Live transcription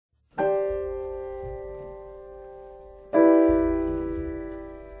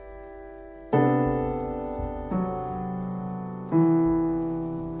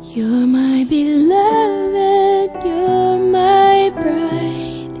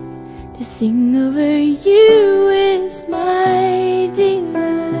sing over you is my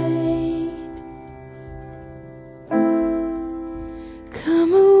delight.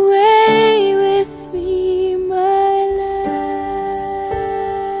 Come away with me, my love.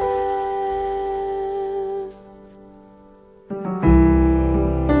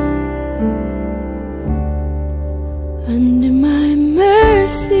 Under my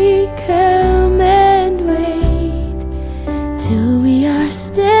mercy, come and wait till we are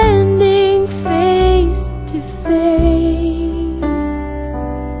standing face to face.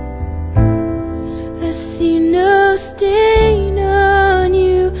 I see no stain on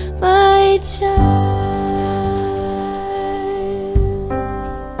you, my child.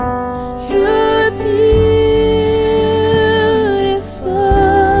 You're beautiful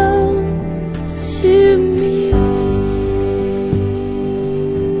to me,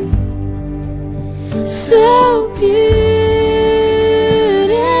 so beautiful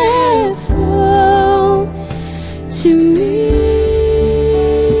to me.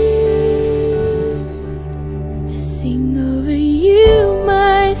 I sing over you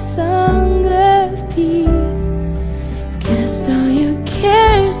my song of peace. Cast all your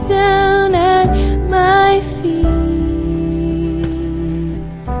cares down